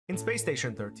In Space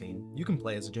Station 13, you can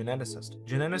play as a geneticist.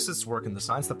 Geneticists work in the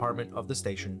science department of the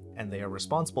station, and they are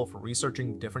responsible for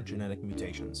researching different genetic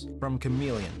mutations, from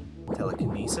chameleon,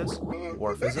 telekinesis,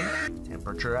 dwarfism,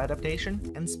 temperature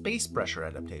adaptation, and space pressure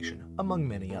adaptation, among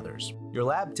many others. Your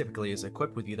lab typically is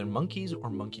equipped with either monkeys or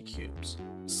monkey cubes.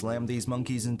 Slam these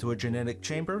monkeys into a genetic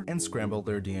chamber and scramble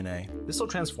their DNA. This will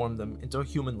transform them into a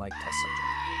human-like test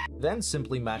subject. Then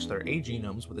simply match their A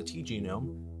genomes with a T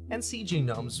genome and C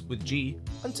genomes with G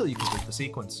until you complete the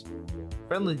sequence.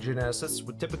 Friendly geneticists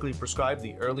would typically prescribe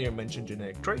the earlier mentioned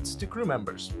genetic traits to crew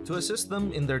members to assist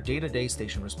them in their day-to-day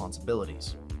station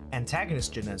responsibilities.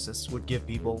 Antagonist geneticists would give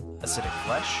people acidic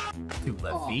flesh, 2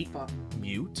 left feet,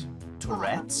 mute,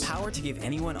 Tourette's. Power to give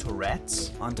anyone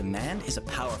Tourette's on demand is a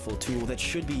powerful tool that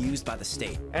should be used by the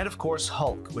state. And of course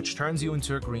Hulk, which turns you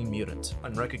into a green mutant,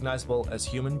 unrecognizable as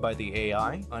human by the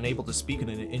AI, unable to speak in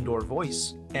an indoor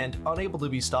voice, and unable to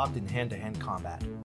be stopped in hand-to-hand combat.